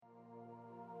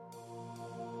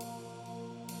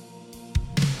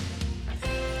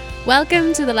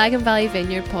Welcome to the Lagan Valley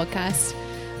Vineyard podcast.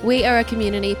 We are a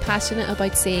community passionate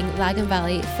about seeing Lagan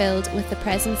Valley filled with the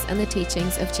presence and the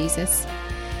teachings of Jesus.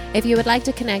 If you would like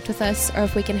to connect with us or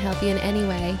if we can help you in any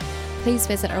way, please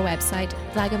visit our website,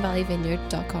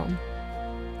 laganvalleyvineyard.com.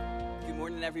 Good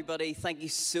morning, everybody. Thank you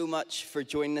so much for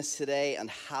joining us today,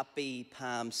 and happy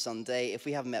Palm Sunday. If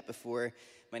we haven't met before,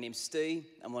 my name's Stu.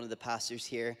 I'm one of the pastors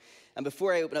here. And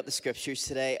before I open up the scriptures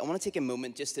today, I want to take a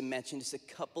moment just to mention just a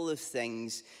couple of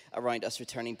things around us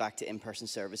returning back to in-person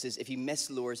services. If you missed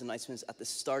Laura's announcements at the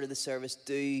start of the service,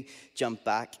 do jump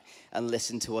back and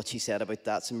listen to what she said about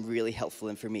that. Some really helpful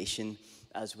information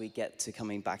as we get to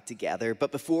coming back together.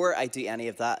 But before I do any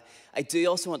of that, I do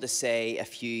also want to say a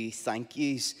few thank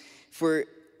yous. For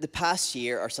the past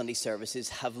year, our Sunday services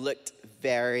have looked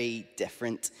very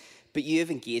different, but you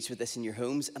have engaged with this in your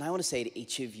homes, and I want to say to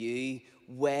each of you,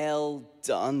 well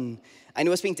done. I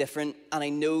know it's been different, and I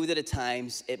know that at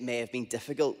times it may have been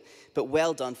difficult, but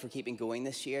well done for keeping going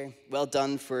this year. Well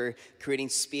done for creating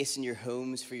space in your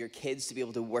homes for your kids to be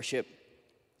able to worship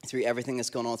through everything that's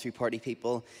gone on through Party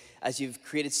People. As you've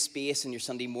created space on your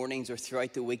Sunday mornings or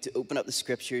throughout the week to open up the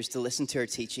scriptures, to listen to our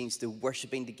teachings, to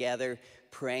worshiping together,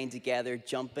 praying together,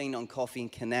 jumping on Coffee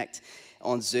and Connect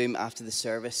on Zoom after the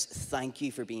service. Thank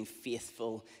you for being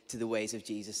faithful to the ways of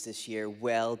Jesus this year.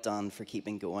 Well done for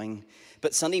keeping going.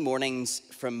 But Sunday mornings,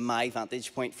 from my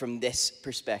vantage point, from this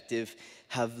perspective,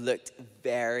 have looked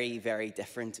very, very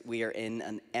different. We are in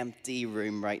an empty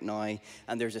room right now,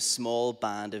 and there's a small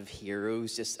band of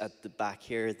heroes just at the back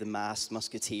here, the masked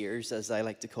musketeers, as I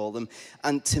like to call them.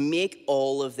 And to make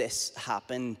all of this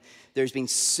happen, there's been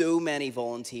so many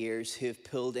volunteers who have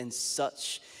pulled in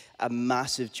such a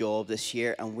massive job this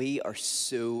year, and we are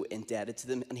so indebted to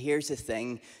them. And here's the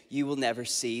thing, you will never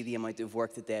see the amount of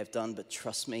work that they have done, but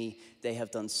trust me, they have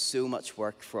done so much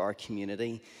work for our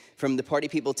community. From the Party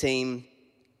People team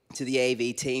to the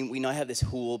AV team, we now have this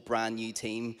whole brand new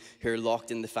team who are locked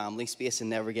in the family space and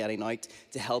never getting out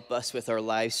to help us with our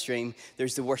live stream.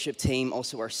 There's the worship team,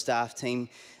 also our staff team,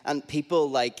 and people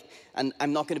like, and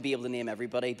I'm not going to be able to name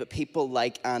everybody, but people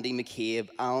like Andy McCabe,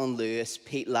 Alan Lewis,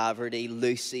 Pete Laverty,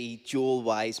 Lucy, Joel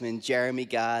Wiseman, Jeremy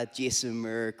Gadd, Jason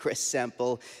Moore, Chris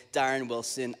Semple, Darren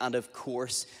Wilson, and of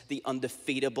course, the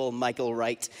undefeatable Michael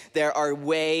Wright. There are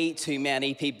way too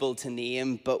many people to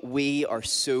name, but we are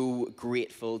so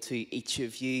grateful to each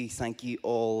of you. Thank you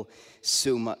all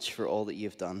so much for all that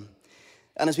you've done.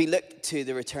 And as we look to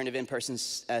the return of in-person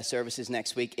services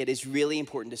next week, it is really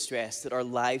important to stress that our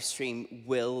live stream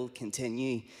will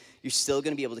continue. You're still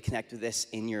going to be able to connect with this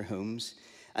in your homes.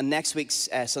 And next week's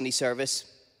Sunday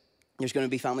service, there's going to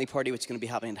be Family Party, which is going to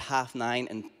be happening at 9:30,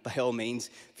 and by all means,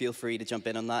 feel free to jump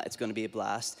in on that. It's going to be a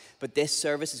blast. But this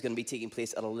service is going to be taking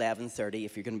place at 11:30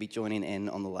 if you're going to be joining in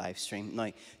on the live stream.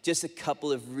 Now, just a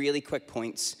couple of really quick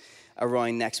points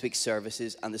around next week's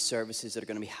services and the services that are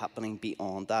going to be happening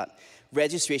beyond that.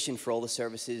 Registration for all the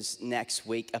services next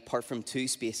week, apart from 2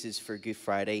 spaces for Good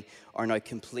Friday, are now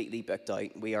completely booked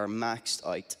out. We are maxed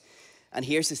out. And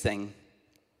here's the thing.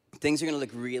 Things are going to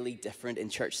look really different in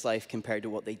church life compared to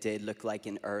what they did look like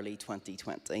in early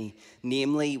 2020.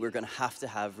 Namely, we're going to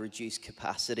have reduced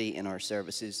capacity in our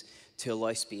services to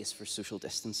allow space for social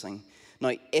distancing.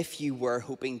 Now, if you were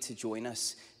hoping to join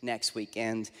us next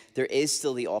weekend, there is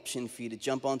still the option for you to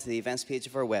jump onto the events page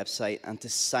of our website and to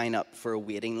sign up for a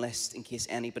waiting list in case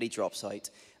anybody drops out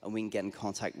and we can get in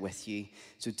contact with you.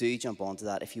 So do jump onto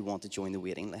that if you want to join the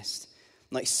waiting list.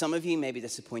 Now, some of you may be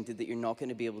disappointed that you're not going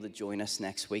to be able to join us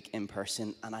next week in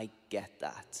person, and I get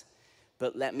that.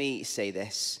 But let me say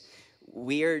this.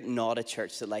 We're not a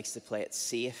church that likes to play it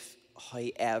safe.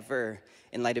 However,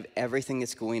 in light of everything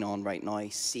that's going on right now,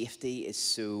 safety is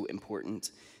so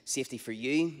important. Safety for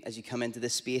you as you come into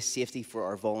this space, safety for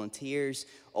our volunteers,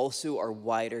 also our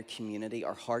wider community.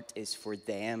 Our heart is for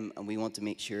them, and we want to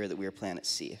make sure that we're playing it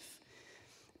safe.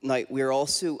 Now, we're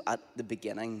also at the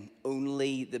beginning,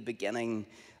 only the beginning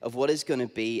of what is going to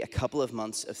be a couple of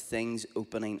months of things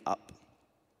opening up.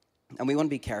 And we want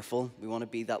to be careful. We want to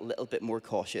be that little bit more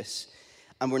cautious.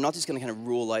 And we're not just going to kind of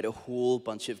roll out a whole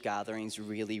bunch of gatherings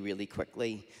really, really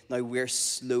quickly. Now, we're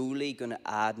slowly going to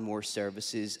add more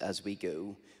services as we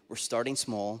go. We're starting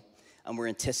small, and we're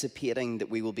anticipating that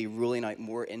we will be rolling out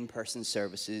more in-person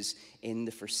services in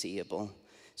the foreseeable.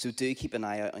 So do keep an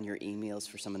eye out on your emails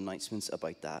for some announcements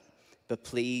about that. But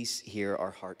please hear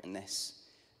our heart in this.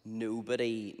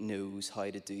 Nobody knows how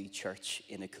to do church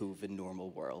in a COVID normal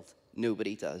world.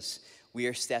 Nobody does. We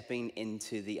are stepping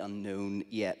into the unknown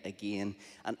yet again.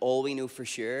 And all we know for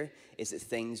sure is that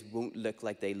things won't look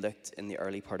like they looked in the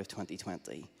early part of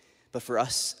 2020. But for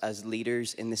us as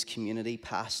leaders in this community,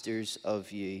 pastors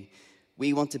of you,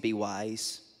 we want to be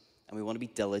wise. and we want to be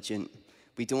diligent.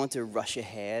 We don't want to rush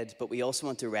ahead, but we also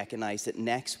want to recognize that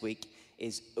next week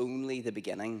is only the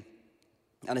beginning.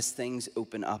 And as things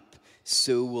open up,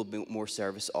 so will more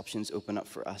service options open up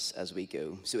for us as we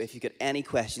go. So if you've got any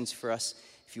questions for us,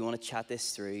 if you want to chat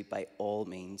this through, by all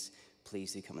means,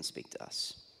 please do come and speak to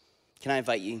us. Can I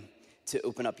invite you to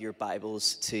open up your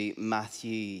Bibles to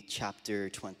Matthew chapter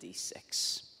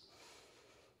 26.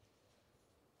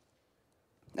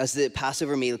 As the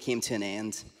Passover meal came to an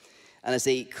end, and as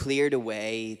they cleared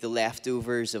away the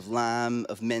leftovers of lamb,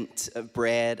 of mint, of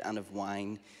bread, and of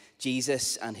wine,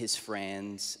 Jesus and his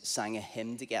friends sang a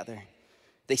hymn together.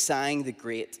 They sang the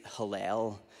great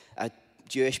Hallel, a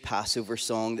Jewish Passover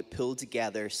song that pulled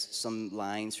together some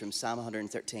lines from Psalm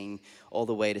 113 all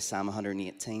the way to Psalm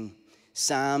 118.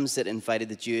 Psalms that invited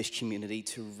the Jewish community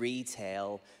to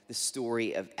retell the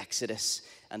story of Exodus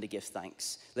and to give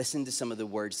thanks. Listen to some of the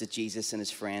words that Jesus and his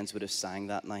friends would have sang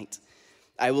that night.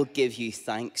 I will give you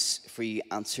thanks, for you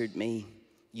answered me.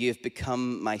 You have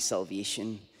become my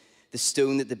salvation. The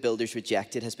stone that the builders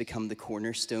rejected has become the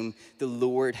cornerstone. The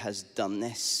Lord has done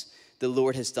this. The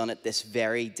Lord has done it this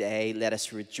very day. Let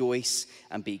us rejoice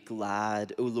and be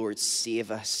glad. O Lord,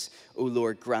 save us. O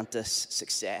Lord, grant us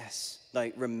success. Now,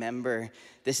 remember,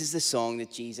 this is the song that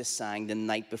Jesus sang the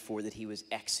night before that he was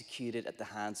executed at the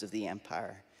hands of the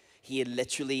empire. He had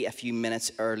literally a few minutes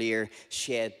earlier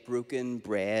shed broken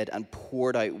bread and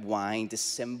poured out wine to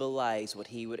symbolize what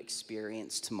he would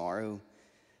experience tomorrow.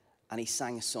 And he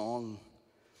sang a song.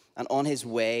 And on his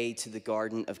way to the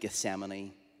Garden of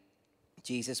Gethsemane,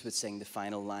 Jesus would sing the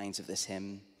final lines of this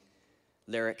hymn,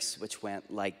 lyrics which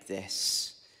went like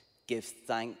this: Give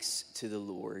thanks to the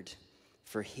Lord,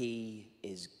 for he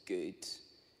is good.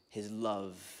 His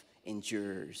love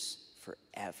endures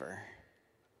forever.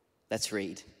 Let's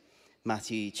read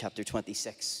Matthew chapter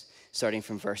 26, starting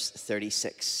from verse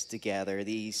 36 together.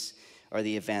 These are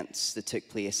the events that took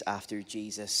place after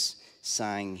Jesus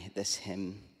sang this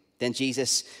hymn. Then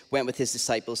Jesus went with his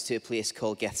disciples to a place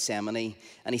called Gethsemane,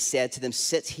 and he said to them,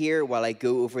 Sit here while I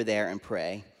go over there and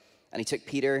pray. And he took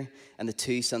Peter and the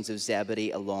two sons of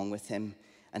Zebedee along with him,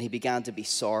 and he began to be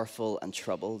sorrowful and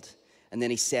troubled. And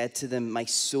then he said to them, My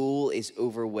soul is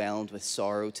overwhelmed with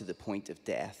sorrow to the point of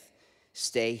death.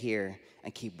 Stay here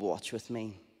and keep watch with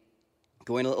me.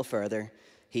 Going a little further,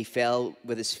 he fell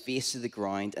with his face to the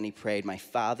ground and he prayed, My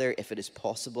Father, if it is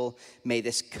possible, may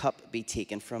this cup be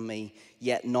taken from me,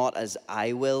 yet not as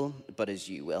I will, but as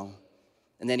you will.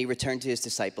 And then he returned to his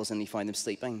disciples and he found them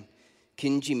sleeping.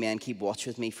 Couldn't you men keep watch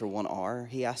with me for 1 hour?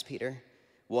 He asked Peter.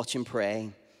 Watch and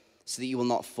pray, so that you will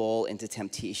not fall into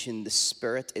temptation. The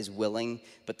spirit is willing,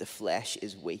 but the flesh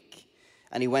is weak.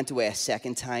 And he went away a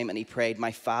second time and he prayed,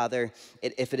 My Father,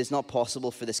 if it is not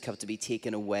possible for this cup to be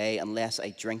taken away unless I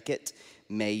drink it,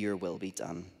 may your will be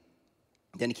done.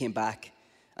 Then he came back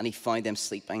and he found them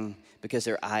sleeping because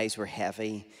their eyes were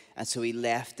heavy. And so he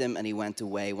left them and he went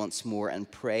away once more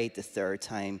and prayed the third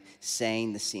time,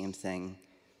 saying the same thing.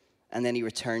 And then he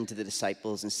returned to the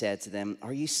disciples and said to them,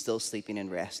 Are you still sleeping and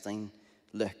resting?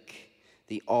 Look,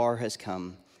 the hour has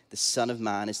come. The Son of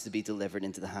Man is to be delivered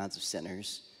into the hands of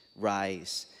sinners.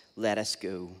 Rise, let us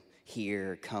go.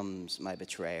 Here comes my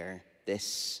betrayer.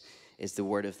 This is the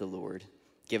word of the Lord,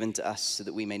 given to us so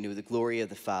that we may know the glory of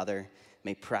the Father,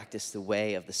 may practice the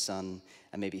way of the Son,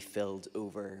 and may be filled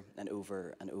over and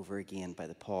over and over again by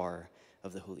the power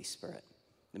of the Holy Spirit.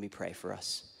 Let me pray for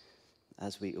us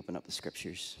as we open up the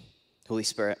scriptures. Holy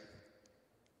Spirit,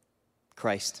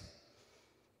 Christ,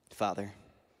 Father,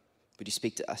 would you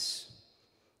speak to us?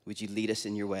 Would you lead us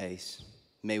in your ways?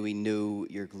 May we know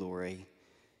your glory.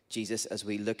 Jesus, as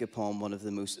we look upon one of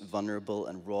the most vulnerable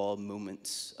and raw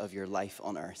moments of your life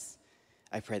on earth,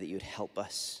 I pray that you would help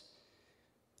us.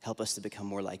 Help us to become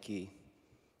more like you.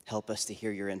 Help us to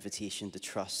hear your invitation to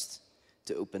trust,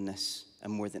 to openness.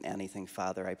 And more than anything,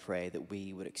 Father, I pray that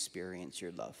we would experience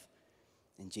your love.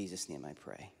 In Jesus' name I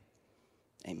pray.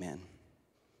 Amen.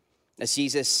 As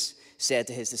Jesus said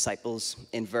to his disciples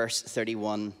in verse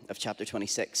 31 of chapter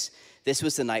 26, this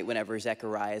was the night whenever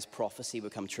Zechariah's prophecy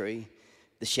would come true.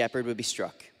 The shepherd would be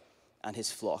struck and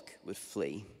his flock would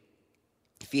flee.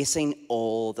 Facing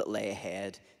all that lay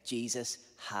ahead, Jesus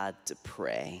had to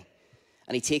pray.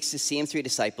 And he takes the same three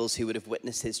disciples who would have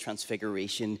witnessed his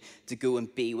transfiguration to go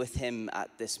and be with him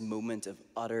at this moment of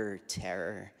utter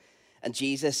terror. And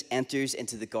Jesus enters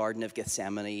into the Garden of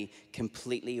Gethsemane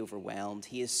completely overwhelmed.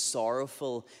 He is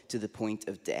sorrowful to the point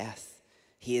of death.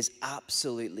 He is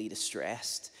absolutely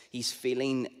distressed. He's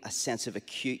feeling a sense of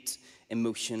acute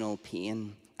emotional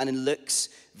pain. And in Luke's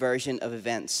version of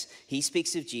events, he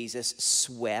speaks of Jesus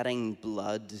sweating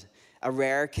blood a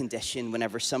rare condition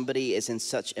whenever somebody is in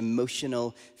such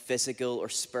emotional, physical, or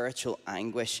spiritual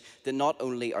anguish that not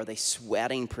only are they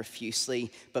sweating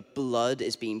profusely, but blood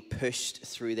is being pushed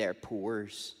through their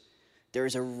pores. There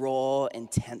is a raw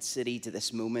intensity to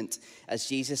this moment as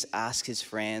Jesus asks his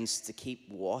friends to keep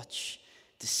watch,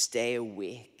 to stay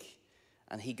awake.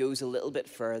 And he goes a little bit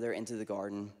further into the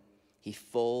garden. He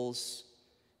falls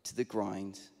to the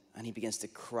ground and he begins to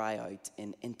cry out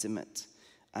in intimate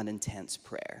and intense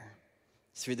prayer.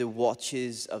 Through the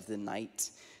watches of the night,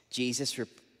 Jesus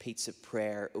repeats a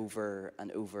prayer over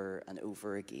and over and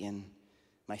over again.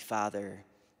 My Father,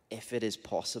 if it is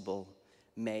possible,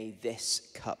 may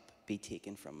this cup be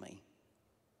taken from me.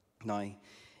 Now,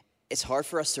 it's hard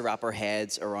for us to wrap our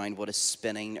heads around what is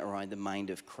spinning around the mind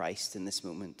of Christ in this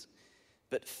moment.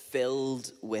 But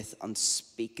filled with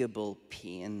unspeakable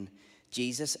pain,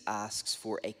 Jesus asks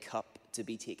for a cup to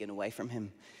be taken away from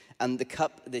him. And the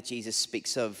cup that Jesus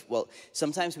speaks of, well,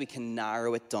 sometimes we can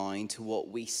narrow it down to what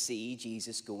we see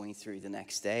Jesus going through the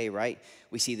next day, right?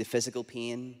 We see the physical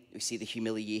pain, we see the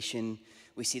humiliation,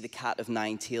 we see the cat of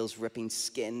nine tails ripping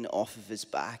skin off of his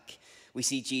back. We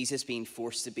see Jesus being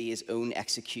forced to be his own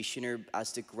executioner,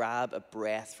 as to grab a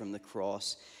breath from the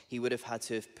cross, he would have had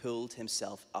to have pulled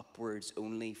himself upwards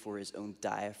only for his own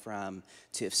diaphragm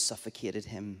to have suffocated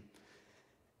him.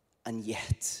 And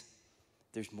yet,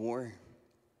 there's more.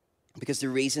 Because the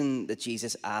reason that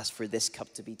Jesus asked for this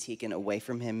cup to be taken away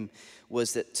from him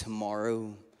was that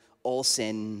tomorrow, all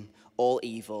sin, all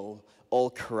evil, all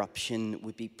corruption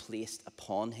would be placed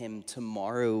upon him.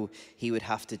 Tomorrow, he would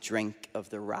have to drink of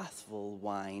the wrathful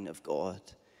wine of God.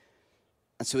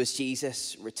 And so as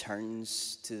Jesus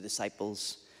returns to the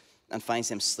disciples and finds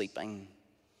them sleeping,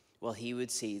 well, he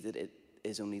would see that it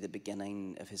is only the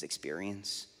beginning of his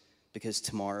experience, because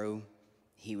tomorrow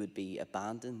he would be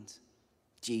abandoned.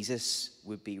 Jesus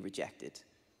would be rejected,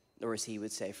 or as he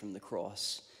would say from the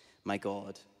cross, my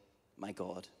God,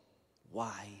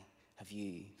 why have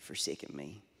you forsaken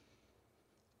me?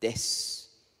 This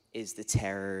is the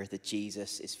terror that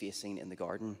Jesus is facing in the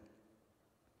garden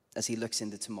as he looks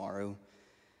into tomorrow,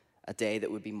 a day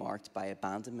that would be marked by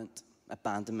abandonment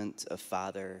of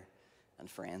father and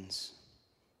friends.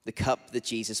 The cup that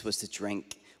Jesus was to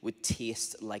drink would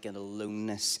taste like an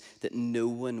aloneness that no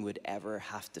one would ever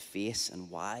have to face.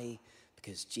 And why?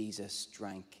 Because Jesus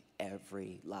drank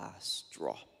every last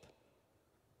drop.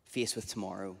 Faced with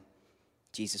tomorrow,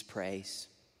 Jesus prays,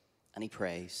 and he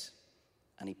prays,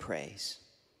 and he prays.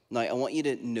 Now, I want you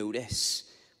to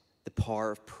notice the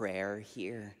power of prayer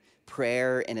here.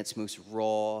 Prayer in its most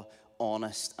raw,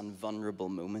 honest, and vulnerable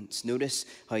moments. Notice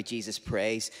how Jesus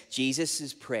prays.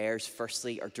 Jesus' prayers,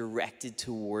 firstly, are directed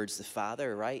towards the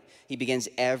Father, right? He begins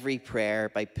every prayer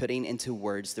by putting into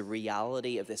words the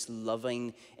reality of this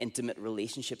loving, intimate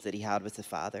relationship that he had with the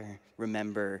Father.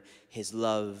 Remember, his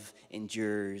love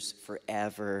endures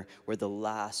forever were the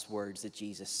last words that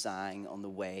Jesus sang on the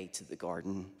way to the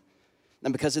garden.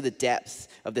 And because of the depth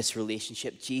of this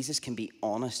relationship, Jesus can be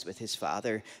honest with his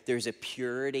Father. There's a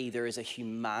purity, there is a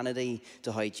humanity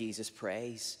to how Jesus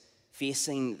prays.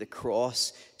 Facing the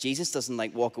cross, Jesus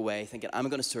doesn't walk away thinking, I'm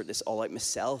going to sort this all out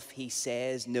myself. He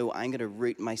says, no, I'm going to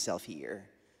root myself here.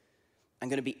 I'm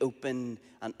going to be open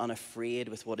and unafraid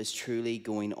with what is truly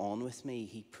going on with me.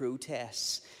 He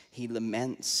protests, he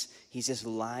laments. He's just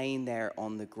lying there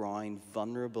on the ground,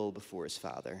 vulnerable before his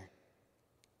Father.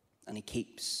 And he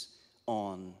keeps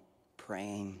on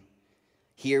praying.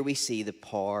 Here we see the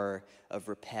power of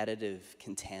repetitive,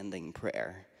 contending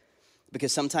prayer.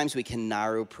 Because sometimes we can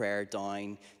narrow prayer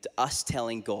down to us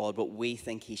telling God what we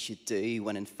think he should do,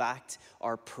 when in fact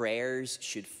our prayers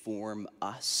should form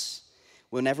us.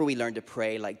 Whenever we learn to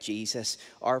pray like Jesus,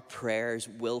 our prayers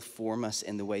will form us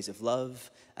in the ways of love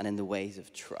and in the ways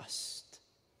of trust.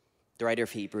 The writer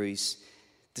of Hebrews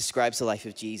describes the life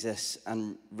of Jesus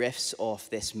and riffs off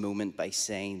this moment by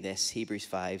saying this, Hebrews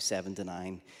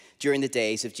 5:7-9. During the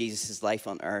days of Jesus' life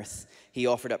on earth, he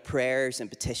offered up prayers and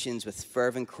petitions with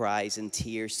fervent cries and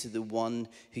tears to the one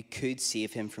who could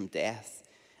save him from death.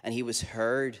 And he was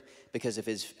heard because of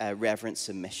his reverent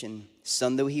submission.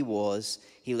 Son though he was,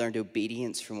 he learned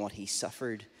obedience from what he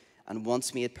suffered. And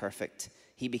once made perfect,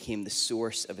 he became the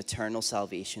source of eternal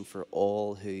salvation for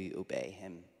all who obey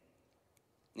him.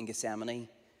 In Gethsemane,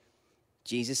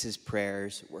 Jesus'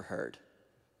 prayers were heard,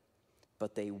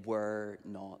 but they were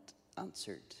not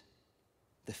answered.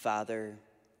 The Father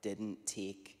didn't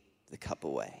take the cup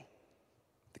away.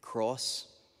 The cross,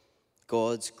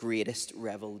 God's greatest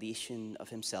revelation of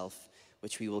himself,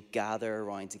 which we will gather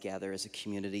around together as a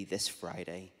community this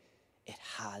Friday, it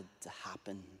had to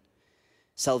happen.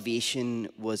 Salvation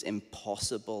was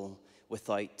impossible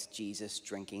without Jesus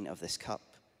drinking of this cup.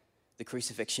 The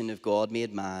crucifixion of God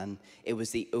made man, it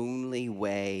was the only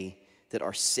way that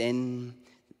our sin,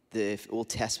 the Old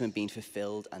Testament being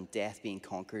fulfilled and death being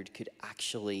conquered, could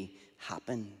actually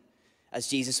happen. As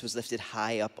Jesus was lifted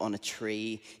high up on a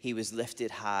tree, he was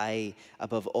lifted high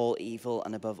above all evil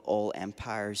and above all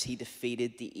empires. He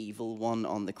defeated the evil one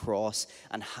on the cross,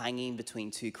 and hanging between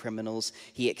two criminals,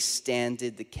 he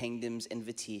extended the kingdom's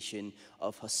invitation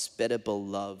of hospitable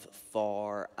love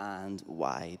far and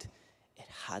wide. It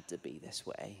had to be this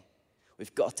way.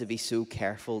 We've got to be so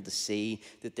careful to see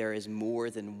that there is more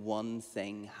than one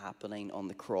thing happening on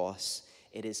the cross.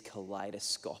 It is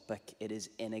kaleidoscopic. It is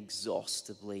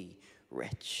inexhaustibly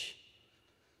rich.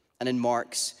 And in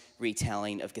Mark's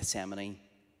retelling of Gethsemane,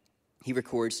 he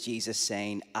records Jesus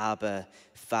saying, "Abba,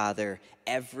 Father,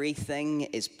 everything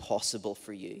is possible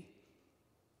for you.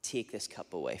 Take this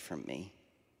cup away from me."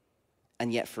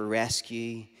 And yet for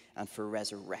rescue and for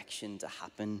resurrection to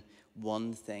happen,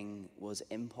 one thing was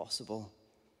impossible.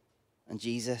 And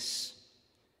Jesus,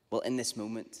 well, in this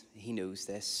moment, he knows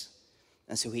this.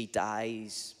 And so he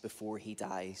dies before he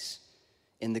dies.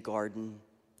 In the garden,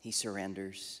 he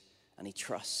surrenders and he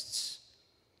trusts.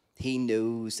 He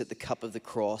knows that the cup of the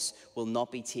cross will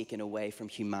not be taken away from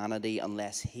humanity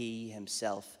unless he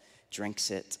himself drinks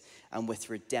it. And with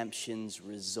redemption's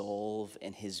resolve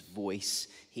in his voice,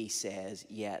 he says,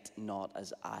 "Yet not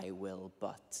as I will,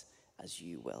 but as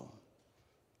you will."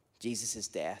 Jesus'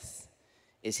 death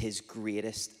is his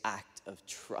greatest act of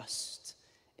trust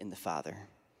in the Father.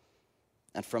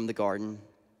 And from the garden,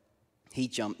 he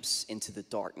jumps into the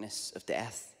darkness of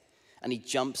death. And he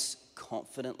jumps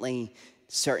confidently,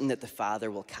 certain that the Father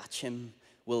will catch him,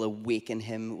 will awaken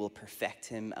him, will perfect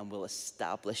him, and will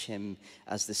establish him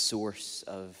as the source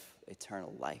of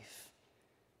eternal life.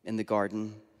 In the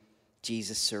garden,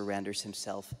 Jesus surrenders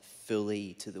himself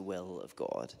fully to the will of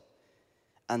God.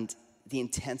 And the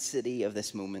intensity of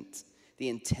this moment, the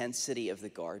intensity of the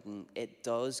garden, it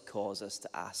does cause us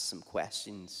to ask some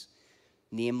questions.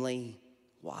 Namely,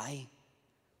 why?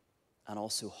 And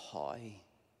also how?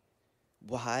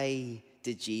 Why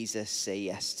did Jesus say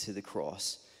yes to the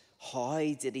cross?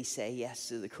 How did he say yes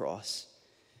to the cross?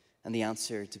 And the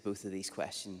answer to both of these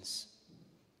questions,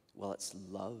 well, it's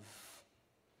love.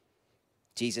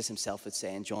 Jesus himself would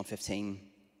say in John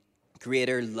 15,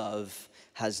 "Greater love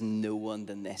has no one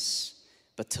than this,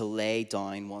 but to lay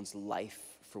down one's life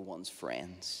for one's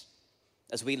friends."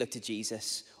 As we look to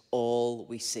Jesus, all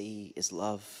we see is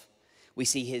love. We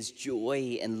see his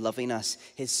joy in loving us,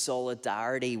 his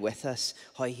solidarity with us,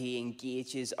 how he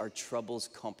engages our troubles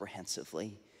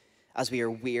comprehensively. As we are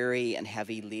weary and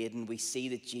heavy laden, we see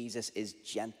that Jesus is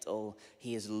gentle,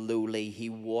 he is lowly, he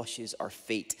washes our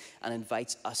feet and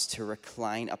invites us to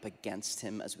recline up against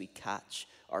him as we catch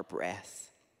our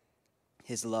breath.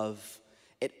 His love,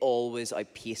 it always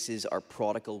outpaces our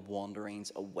prodigal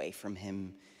wanderings away from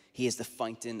him. He is the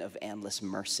fountain of endless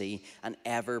mercy, an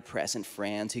ever-present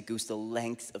friend who goes the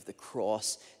length of the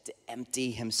cross to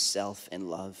empty himself in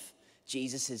love.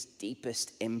 Jesus'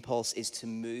 deepest impulse is to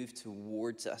move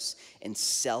towards us in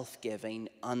self-giving,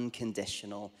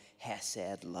 unconditional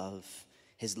hesed love.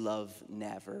 His love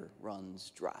never runs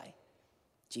dry.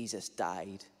 Jesus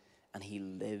died, and he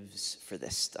lives for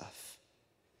this stuff.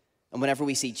 And whenever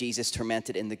we see Jesus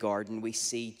tormented in the garden, we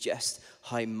see just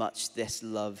how much this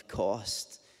love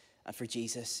cost. And for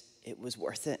Jesus, it was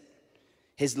worth it.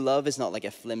 His love is not like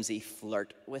a flimsy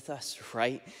flirt with us,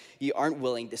 right? You aren't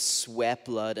willing to sweat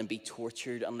blood and be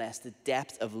tortured unless the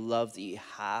depth of love that you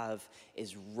have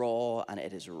is raw and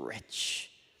it is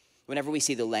rich. Whenever we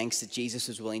see the lengths that Jesus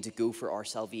was willing to go for our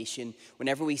salvation,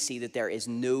 whenever we see that there is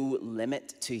no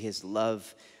limit to his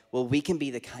love, well, we can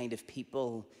be the kind of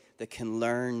people that can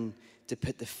learn to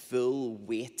put the full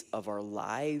weight of our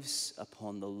lives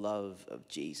upon the love of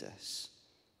Jesus.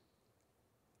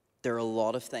 There are a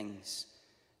lot of things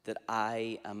that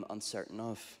I am uncertain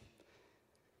of,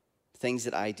 things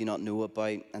that I do not know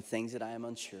about, and things that I am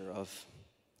unsure of.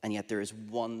 And yet there is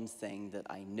one thing that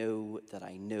I know, that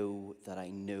I know, that I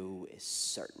know is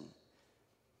certain,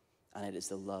 and it is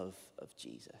the love of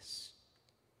Jesus.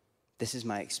 This is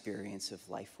my experience of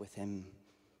life with him,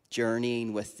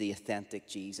 journeying with the authentic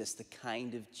Jesus, the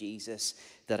kind of Jesus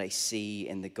that I see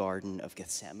in the Garden of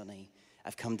Gethsemane.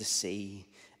 I've come to see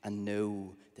and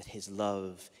know that his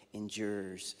love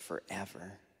endures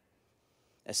forever.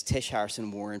 As Tish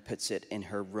Harrison Warren puts it in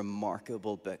her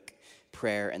remarkable book,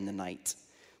 Prayer in the Night,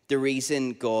 the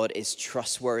reason God is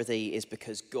trustworthy is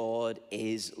because God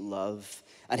is love.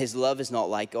 And his love is not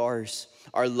like ours.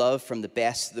 Our love, from the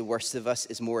best to the worst of us,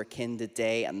 is more akin to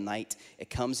day and night. It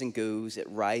comes and goes, it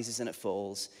rises and it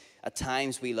falls. At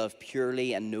times we love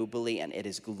purely and nobly, and it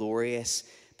is glorious,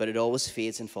 but it always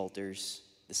fades and falters.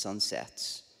 The sun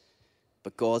sets.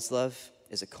 But God's love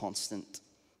is a constant,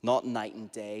 not night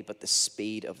and day, but the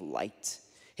speed of light.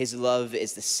 His love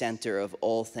is the center of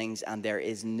all things, and there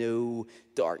is no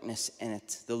darkness in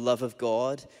it. The love of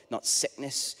God, not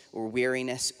sickness or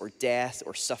weariness or death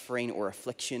or suffering or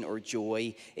affliction or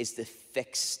joy, is the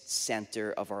fixed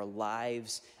center of our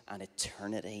lives and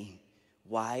eternity.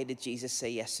 Why did Jesus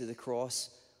say yes to the cross?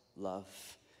 Love.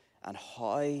 And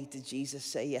how did Jesus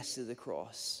say yes to the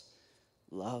cross?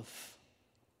 Love.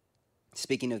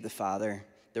 Speaking of the Father,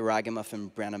 the ragamuffin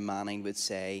Brennan Manning would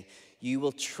say, you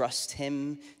will trust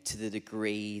him to the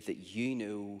degree that you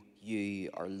know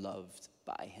you are loved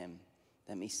by him.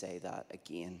 Let me say that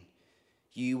again.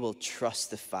 You will trust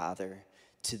the Father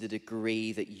to the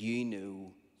degree that you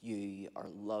know you are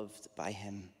loved by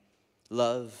him.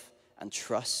 Love and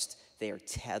trust, they are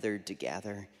tethered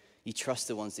together. You trust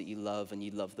the ones that you love, and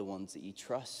you love the ones that you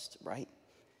trust, right?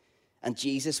 And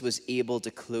Jesus was able to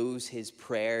close his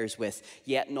prayers with,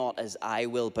 yet not as I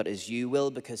will, but as you will,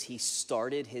 because he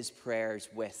started his prayers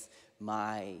with,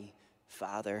 my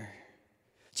Father.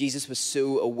 Jesus was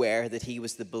so aware that he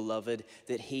was the beloved,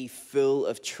 that he, full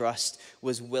of trust,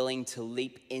 was willing to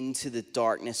leap into the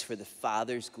darkness for the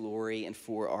Father's glory and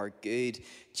for our good.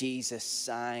 Jesus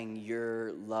sang,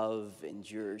 your love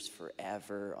endures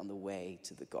forever, on the way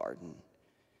to the garden.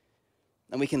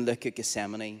 And we can look at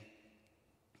Gethsemane,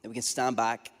 and we can stand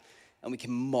back and we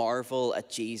can marvel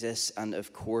at Jesus, and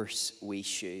of course we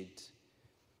should.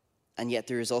 And yet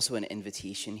there is also an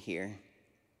invitation here.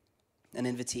 An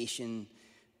invitation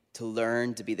to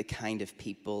learn to be the kind of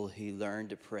people who learn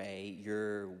to pray,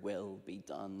 your will be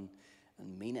done,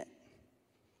 and mean it.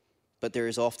 But there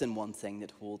is often one thing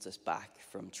that holds us back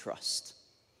from trust,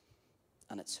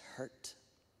 and it's hurt.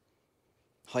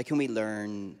 How can we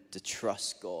learn to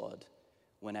trust God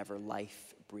whenever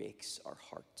life breaks our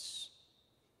hearts?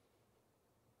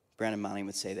 Brennan Manning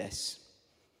would say this: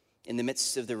 in the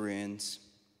midst of the ruins,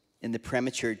 in the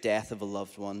premature death of a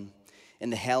loved one, in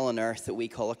the hell on earth that we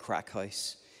call a crack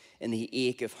house, in the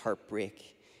ache of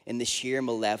heartbreak, in the sheer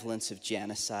malevolence of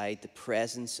genocide, the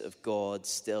presence of God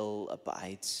still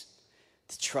abides.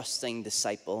 The trusting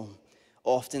disciple,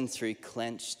 often through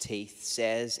clenched teeth,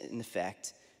 says in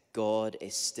effect, God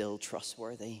is still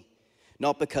trustworthy.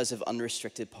 Not because of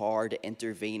unrestricted power to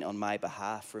intervene on my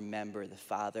behalf. Remember, the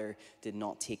Father did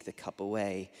not take the cup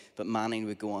away. But Manning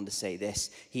would go on to say this: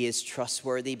 he is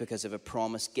trustworthy because of a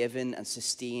promise given and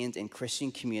sustained in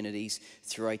Christian communities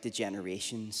throughout the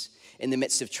generations. In the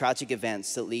midst of tragic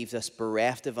events that leave us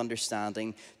bereft of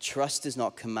understanding, trust does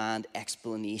not command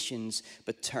explanations,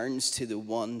 but turns to the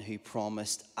one who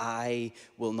promised, I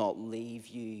will not leave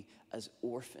you as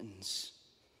orphans.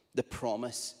 The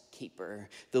promise keeper,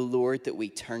 the Lord that we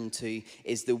turn to,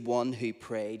 is the one who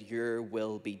prayed, your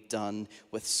will be done,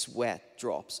 with sweat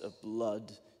drops of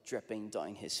blood dripping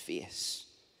down his face.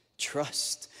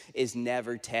 Trust is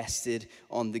never tested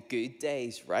on the good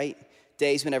days, right?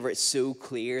 Days whenever it's so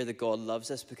clear that God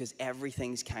loves us, because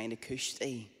everything's kind of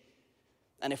cushy.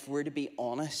 And if we're to be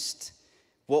honest,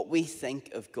 what we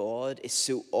think of God is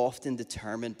so often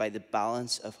determined by the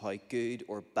balance of how good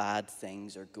or bad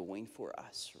things are going for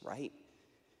us, right?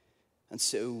 And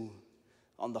so,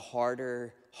 on the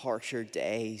harder, harsher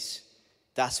days,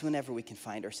 that's whenever we can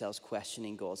find ourselves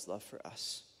questioning God's love for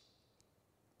us.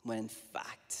 When in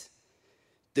fact,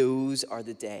 those are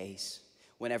the days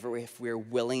whenever, if we're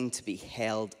willing to be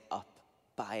held up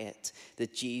by it,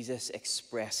 that Jesus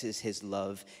expresses his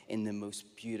love in the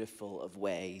most beautiful of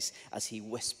ways as he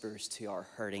whispers to our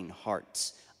hurting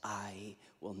hearts, I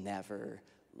will never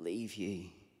leave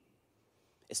you.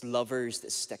 It's lovers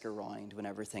that stick around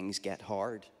whenever things get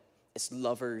hard. It's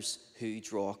lovers who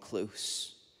draw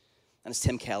close. And as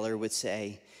Tim Keller would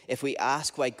say, if we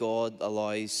ask why does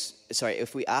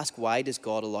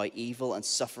God allow evil and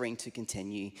suffering to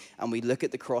continue, and we look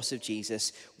at the cross of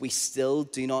Jesus, we still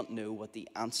do not know what the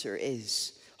answer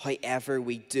is. However,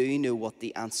 we do know what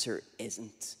the answer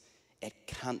isn't. It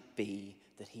can't be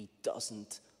that he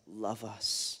doesn't love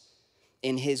us.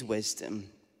 In his wisdom,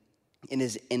 in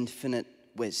his infinite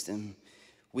wisdom,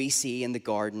 we see in the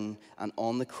garden and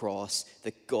on the cross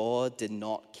that God did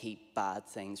not keep bad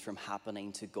things from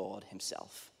happening to God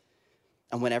himself.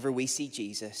 And whenever we see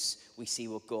Jesus, we see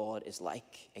what God is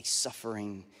like, a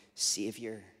suffering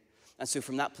Savior. And so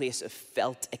from that place of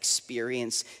felt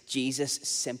experience, Jesus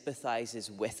sympathizes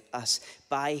with us.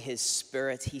 By his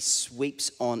Spirit, he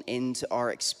sweeps on into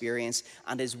our experience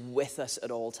and is with us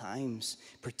at all times,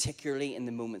 particularly in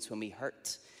the moments when we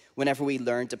hurt, Whenever we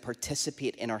learn to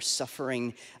participate in our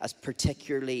suffering, as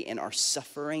particularly in our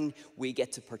suffering, we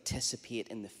get to participate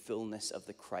in the fullness of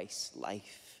the Christ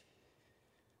life.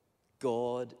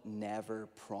 God never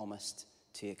promised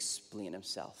to explain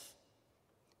himself,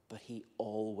 but he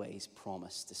always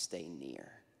promised to stay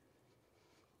near.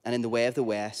 And in the way of the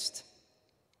West,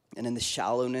 and in the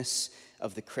shallowness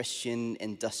of the Christian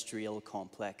industrial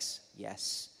complex,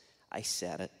 yes, I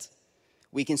said it,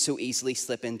 we can so easily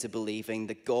slip into believing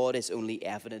that God is only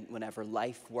evident whenever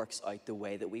life works out the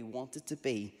way that we want it to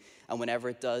be. And whenever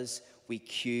it does, we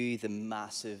cue the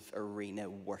massive arena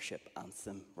worship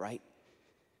anthem, right?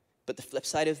 But the flip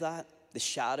side of that, the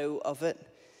shadow of it,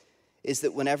 is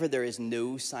that whenever there is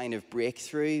no sign of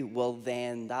breakthrough, well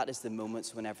then that is the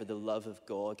moments whenever the love of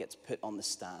God gets put on the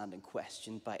stand and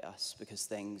questioned by us because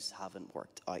things haven't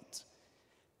worked out.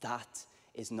 That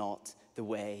is not the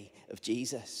way of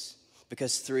Jesus.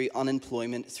 Because through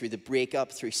unemployment, through the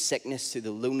breakup, through sickness, through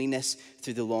the loneliness,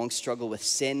 through the long struggle with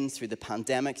sin, through the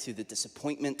pandemic, through the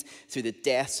disappointment, through the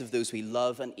deaths of those we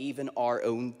love, and even our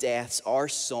own deaths, our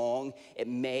song, it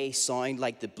may sound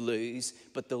like the blues,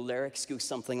 but the lyrics go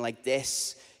something like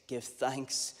this: give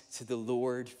thanks to the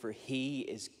Lord, for he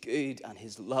is good, and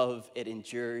his love, it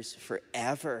endures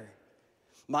forever.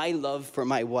 My love for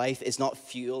my wife is not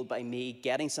fueled by me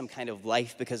getting some kind of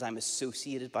life because I'm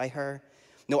associated by her.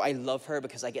 No, I love her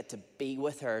because I get to be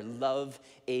with her. Love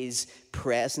is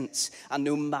presence. And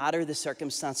no matter the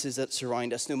circumstances that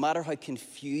surround us, no matter how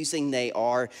confusing they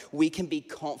are, we can be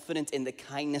confident in the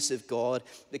kindness of God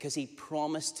because he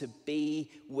promised to be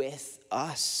with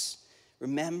us.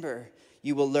 Remember,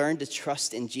 you will learn to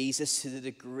trust in Jesus to the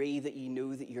degree that you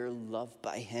know that you're loved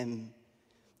by him.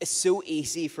 It's so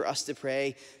easy for us to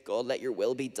pray, God, let your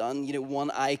will be done. You know,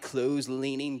 one eye closed,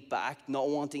 leaning back, not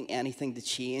wanting anything to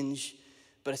change.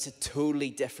 But it's a totally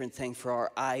different thing for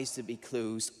our eyes to be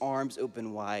closed, arms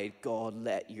open wide. God,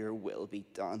 let your will be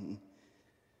done.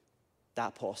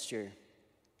 That posture,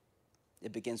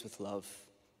 it begins with love.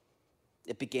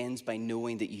 It begins by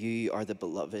knowing that you are the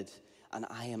beloved. And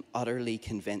I am utterly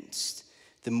convinced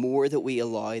the more that we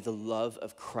allow the love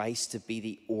of Christ to be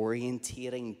the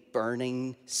orientating,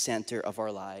 burning center of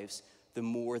our lives, the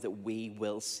more that we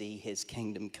will see his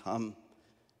kingdom come.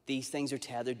 These things are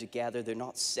tethered together. They're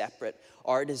not separate.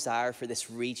 Our desire for this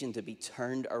region to be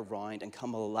turned around and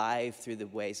come alive through the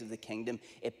ways of the kingdom,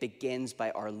 it begins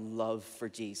by our love for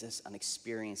Jesus and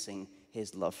experiencing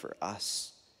his love for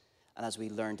us. And as we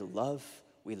learn to love,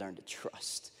 we learn to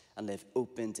trust and live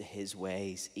open to his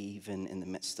ways, even in the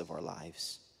midst of our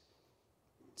lives.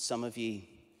 Some of you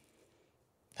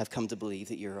have come to believe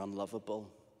that you're unlovable,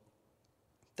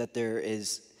 that there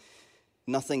is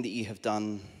nothing that you have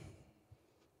done.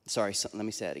 Let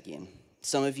me say it again.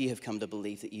 Some of you have come to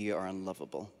believe that you are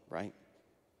unlovable, right?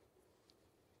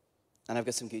 And I've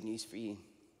got some good news for you.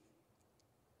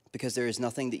 Because there is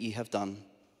nothing that you have done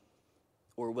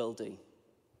or will do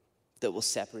that will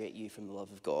separate you from the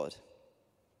love of God.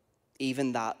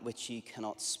 Even that which you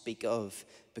cannot speak of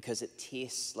because it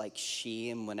tastes like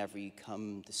shame whenever you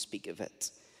come to speak of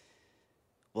it.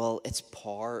 Well, its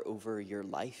power over your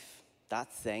life,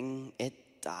 that thing, it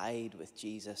died with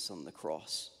Jesus on the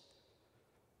cross.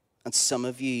 And some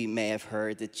of you may have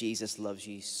heard that Jesus loves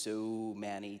you so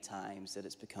many times that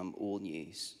it's become old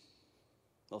news.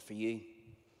 Well, for you,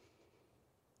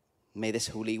 may this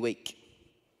Holy Week,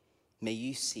 may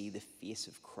you see the face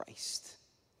of Christ.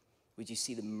 Would you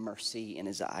see the mercy in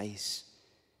his eyes?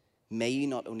 May you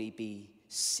not only be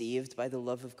saved by the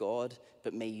love of God,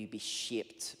 but may you be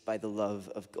shaped by the love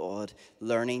of God,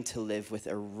 learning to live with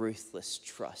a ruthless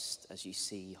trust as you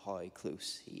see how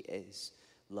close he is.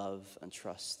 Love and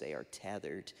trust, they are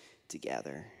tethered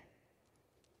together.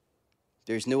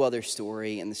 There's no other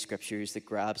story in the scriptures that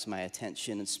grabs my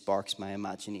attention and sparks my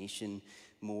imagination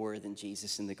more than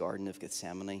Jesus in the Garden of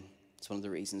Gethsemane. It's one of the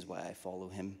reasons why I follow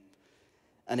him.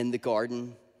 And in the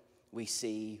garden, we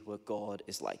see what God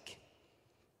is like.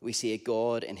 We see a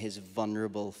God in his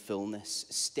vulnerable fullness,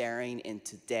 staring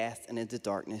into death and into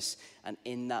darkness. And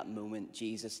in that moment,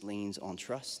 Jesus leans on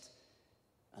trust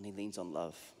and he leans on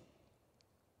love.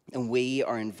 And we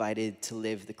are invited to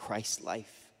live the Christ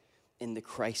life in the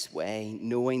Christ way,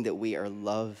 knowing that we are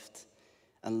loved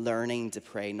and learning to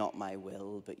pray, not my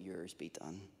will, but yours be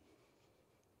done.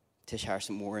 Tish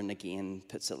Harrison Warren again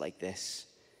puts it like this: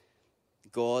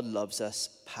 God loves us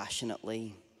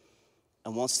passionately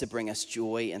and wants to bring us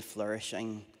joy and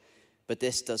flourishing, but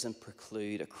this doesn't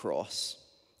preclude a cross.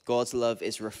 God's love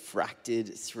is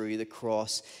refracted through the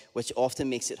cross, which often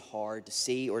makes it hard to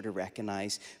see or to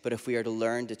recognize. But if we are to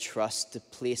learn to trust, to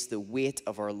place the weight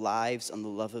of our lives on the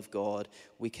love of God,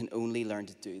 we can only learn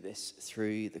to do this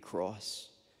through the cross.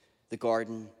 The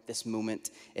garden, this moment,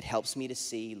 it helps me to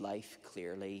see life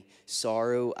clearly.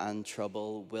 Sorrow and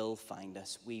trouble will find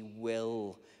us. We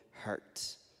will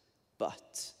hurt.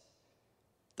 But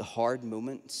the hard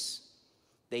moments,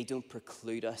 they don't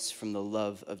preclude us from the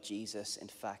love of Jesus. In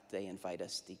fact, they invite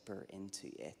us deeper into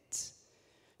it.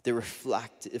 The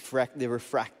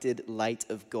refracted light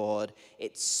of God,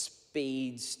 it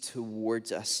speeds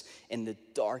towards us in the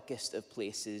darkest of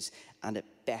places, and it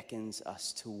beckons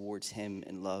us towards him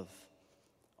in love.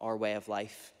 Our way of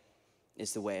life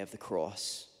is the way of the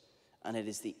cross, and it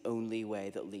is the only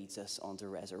way that leads us onto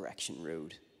Resurrection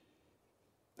Road.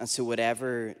 And so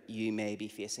whatever you may be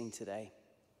facing today,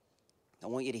 I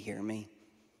want you to hear me.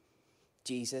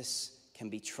 Jesus can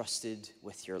be trusted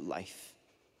with your life.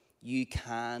 You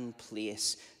can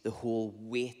place the whole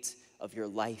weight of your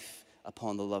life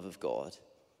upon the love of God.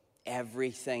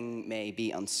 Everything may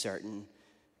be uncertain,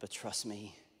 but trust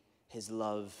me, his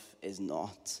love is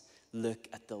not. Look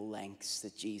at the lengths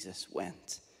that Jesus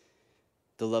went.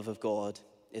 The love of God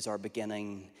is our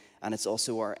beginning, and it's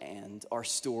also our end. Our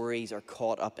stories are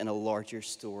caught up in a larger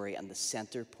story, and the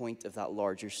center point of that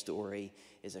larger story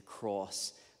is a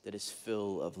cross that is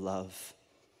full of love.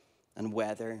 And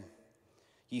whether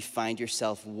you find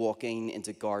yourself walking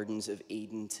into gardens of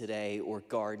Eden today or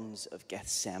gardens of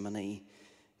Gethsemane,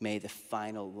 may the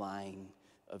final line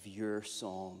of your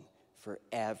song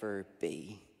forever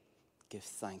be, give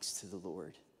thanks to the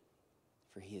Lord,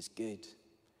 for he is good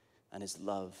and his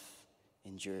love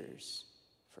endures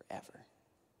forever.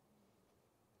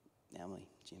 Emily,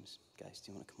 James, guys,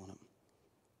 do you want to come on up?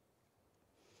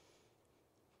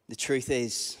 The truth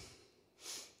is,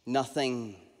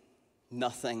 nothing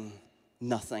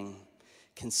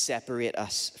can separate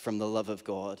us from the love of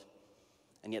God.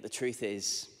 And yet the truth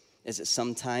is that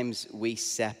sometimes we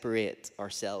separate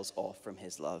ourselves off from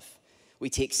his love. We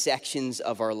take sections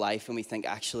of our life and we think,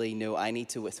 actually, no, I need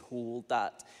to withhold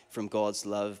that from God's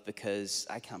love because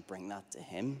I can't bring that to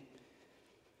him.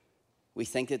 We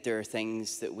think that there are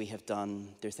things that we have done,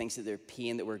 there are things that there are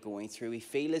pain that we're going through. We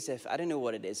feel as if, I don't know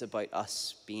what it is about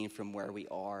us being from where we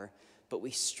are, but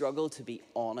we struggle to be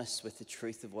honest with the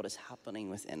truth of what is happening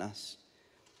within us.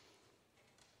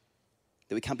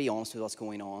 That we can't be honest with what's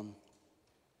going on.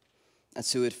 And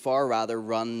so we'd far rather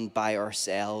run by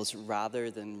ourselves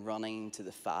rather than running to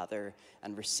the Father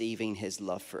and receiving his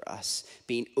love for us,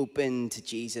 being open to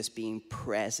Jesus, being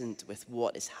present with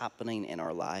what is happening in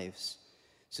our lives.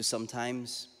 So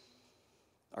sometimes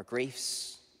our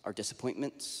griefs, our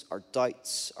disappointments, our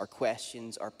doubts, our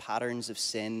questions, our patterns of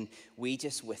sin, we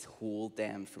just withhold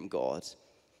them from God.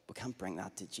 We can't bring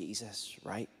that to Jesus,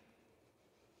 right?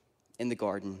 In the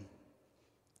garden,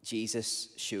 Jesus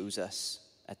shows us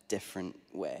a different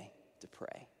way to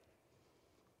pray.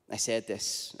 I said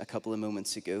this a couple of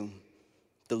moments ago.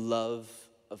 The love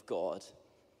of God,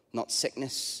 not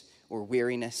sickness or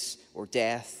weariness or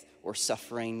death or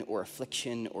suffering or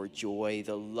affliction or joy.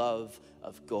 The love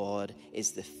of God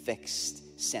is the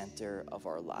fixed center of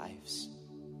our lives.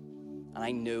 And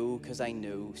I know, because I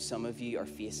know some of you are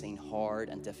facing hard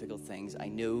and difficult things. I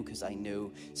know, because I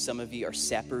know some of you are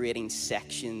separating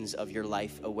sections of your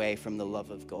life away from the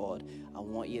love of God. I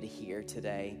want you to hear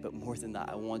today, but more than that,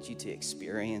 I want you to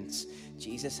experience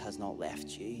Jesus has not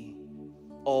left you.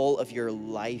 All of your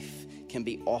life can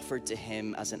be offered to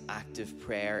him as an act of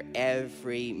prayer.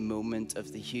 Every moment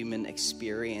of the human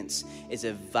experience is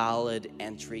a valid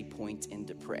entry point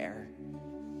into prayer.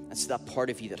 And so that part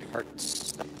of you that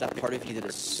hurts, that part of you that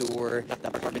is sore,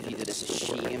 that part of you that is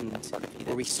ashamed,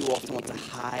 where we so often want to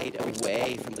hide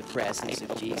away from the presence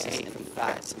of Jesus, and in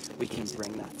fact, we can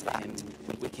bring that to him.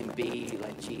 We can be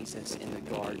like Jesus in the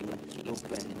garden,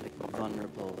 open,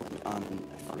 vulnerable, and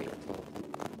unafraid.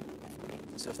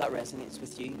 So if that resonates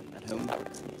with you at home, I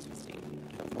want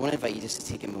to invite you just to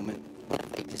take a moment.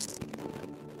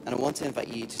 And I want to invite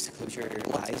you just to close your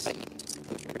eyes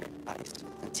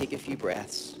and take a few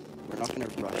breaths. We're not going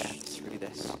to rush through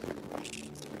this.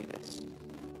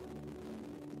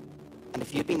 And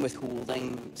if you've been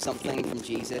withholding something from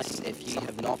Jesus, if you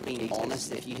have not been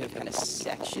honest, if you have kind of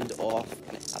sectioned off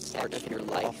a part of your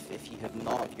life, if you have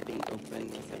not been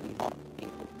open,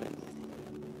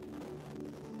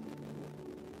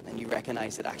 and you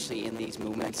recognize that actually in these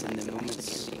moments, in the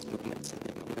moments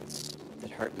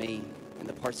that hurt me, in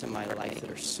the parts of my life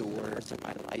that are sore,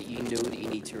 that you know that you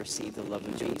need to receive the love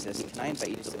of Jesus, can I invite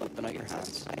you to open out your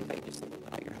hands?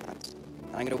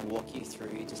 I'm going to walk you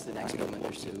through just the next moment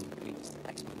or so.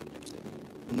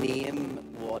 Name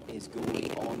what is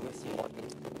going on with you.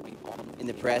 In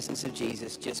the presence of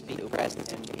Jesus, just be open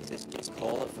to him. Just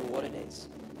call it for what it is.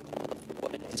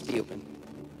 Just be open.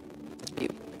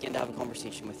 Begin to have a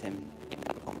conversation with him.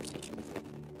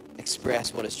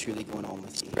 Express what is truly going on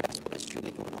with you.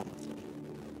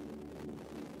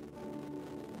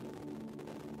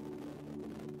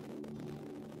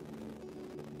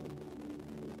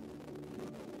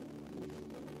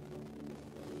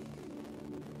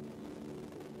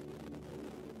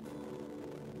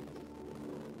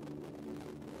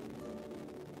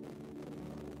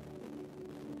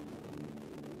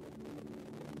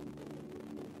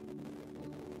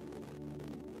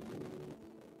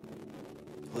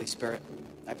 Holy Spirit,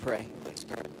 I pray that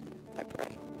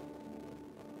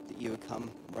you would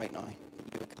come right now.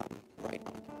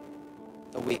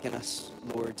 Awaken us,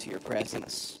 Lord, to your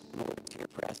presence.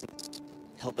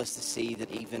 Help us to see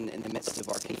that even in the midst of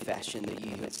our confession that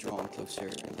you have drawn closer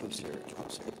and closer.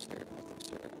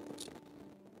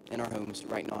 In our homes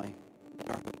right now.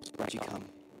 Would you come?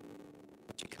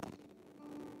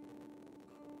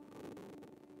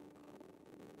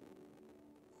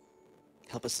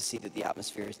 Help us to see that the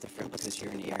atmosphere is different because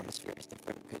you're near.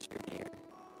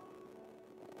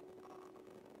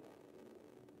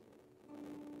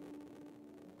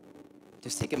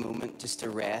 Just take a moment just to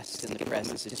rest in the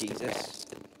presence of Jesus.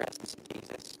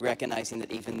 Recognizing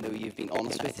that even though you've been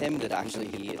honest with him, that actually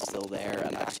he is still there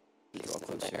and actually draw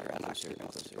closer and closer.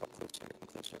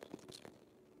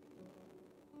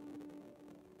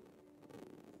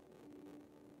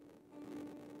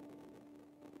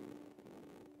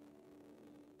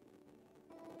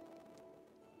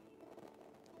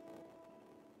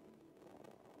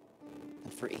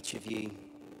 For each of you,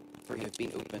 for who have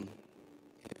been open,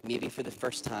 maybe for the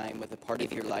first time with a part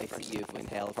of your life that you have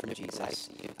withheld from Jesus,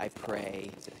 I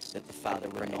pray that the Father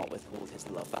will not withhold his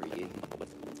love for you.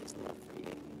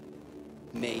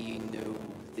 May you know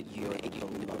that you are the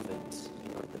beloved,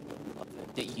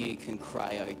 that you can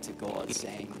cry out to God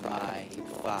saying, my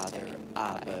Father,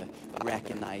 Abba,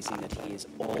 recognizing that he is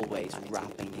always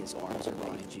wrapping his arms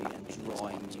around you and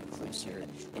drawing you closer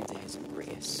into his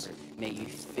embrace. May you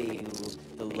feel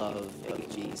the love of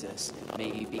Jesus.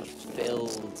 May you be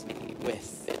filled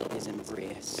with his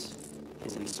embrace,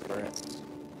 his Holy Spirit.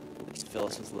 Fill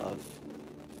us with love.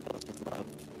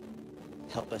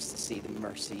 Help us to see the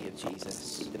mercy of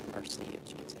Jesus.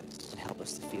 And help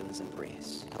us to feel his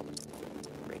embrace.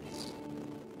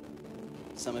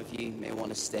 Some of you may want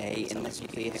to stay in this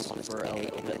place for a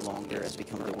little bit longer as we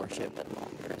come to worship.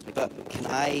 But can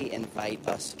I invite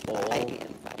us all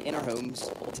in our homes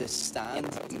to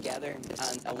stand together?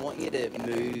 And I want you to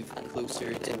move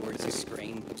closer towards the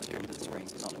screen.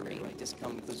 Not really, just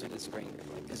come closer to the screen.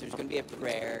 Because there's going to be a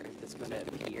prayer that's going to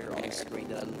appear on the screen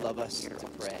that I'd love us to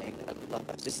pray.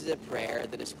 This is a prayer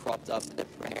that has cropped up a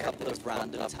couple of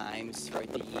random times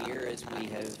throughout the year as we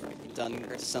have done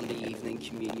Sunday evening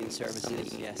communion services.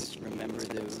 Yes, remember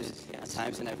those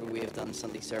times whenever we have done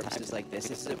Sunday services like this.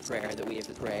 This is a prayer that we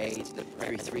have prayed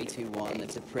through 3, 2, 1.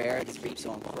 It's a prayer that keeps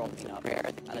on cropping up.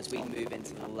 And as we move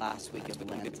into the last week of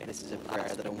Lent, this is a prayer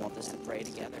that I want us to pray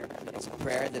together. It's a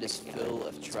prayer that is full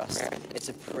of trust. It's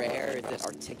a prayer that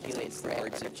articulates the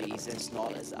words of Jesus,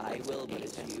 not as I will, but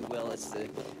as you will. It's a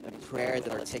prayer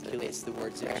that articulates the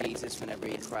words of Jesus whenever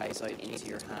he cries out, into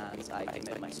your hands I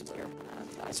commit my spirit.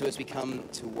 So as we come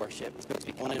to worship,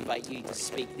 I want to invite you to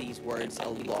speak these words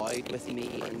aloud with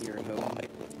me in your home. I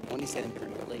want you to say them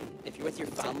verbally. If you're with your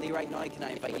family right now, can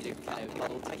I invite you to kind of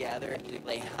huddle together,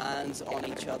 lay hands on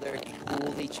each other,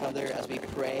 hold each other as we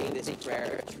pray this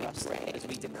prayer of trust, as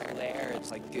we declare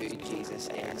how good Jesus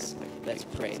is. Let's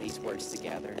pray these words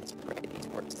together.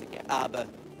 Abba.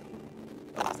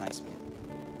 Oh, thanks, man.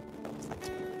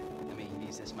 Let me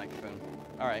use this microphone.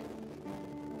 All right.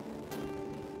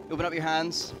 Open up your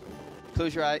hands.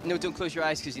 Close your eyes. No, don't close your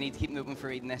eyes because you need to keep them open for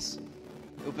reading this.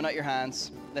 Open up your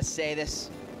hands. Let's say this.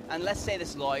 And let's say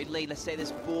this loudly. Let's say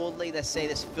this boldly. Let's say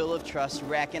this full of trust,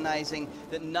 recognizing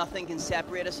that nothing can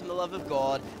separate us from the love of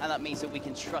God, and that means that we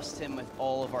can trust him with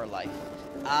all of our life.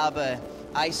 Abba,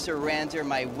 I surrender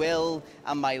my will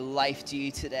and my life to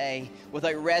you today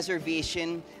without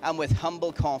reservation and with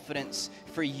humble confidence,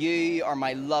 for you are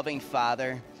my loving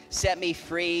Father. Set me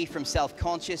free from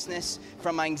self-consciousness,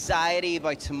 from anxiety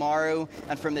about tomorrow,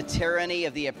 and from the tyranny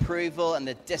of the approval and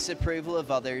the disapproval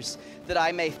of others, that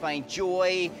I may find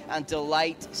joy and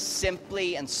delight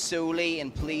simply and solely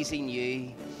in pleasing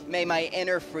you. May my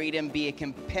inner freedom be a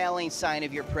compelling sign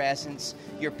of your presence,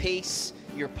 your peace,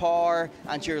 your power,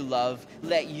 and your love.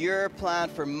 Let your plan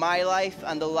for my life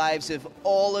and the lives of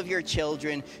all of your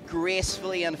children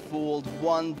gracefully unfold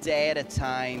one day at a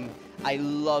time. I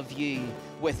love you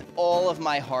with all of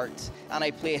my heart, and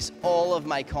I place all of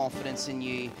my confidence in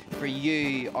you, for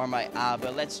you are my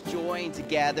Abba. Let's join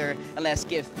together and let's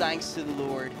give thanks to the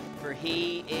Lord, for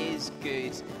he is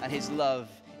good, and his love,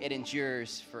 it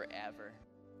endures forever.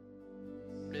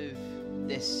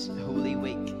 This Holy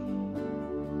Week,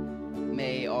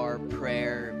 may our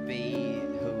prayer be,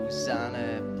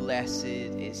 Hosanna, blessed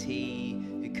is he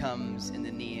who comes in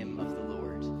the name of the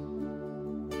Lord.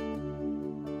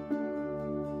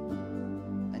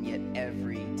 And yet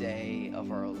every day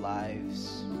of our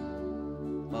lives,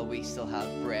 while we still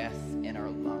have breath in our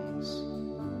lungs,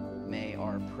 may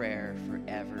our prayer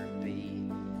forever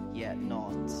be, yet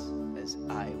not as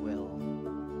I will,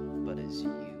 but as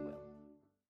you.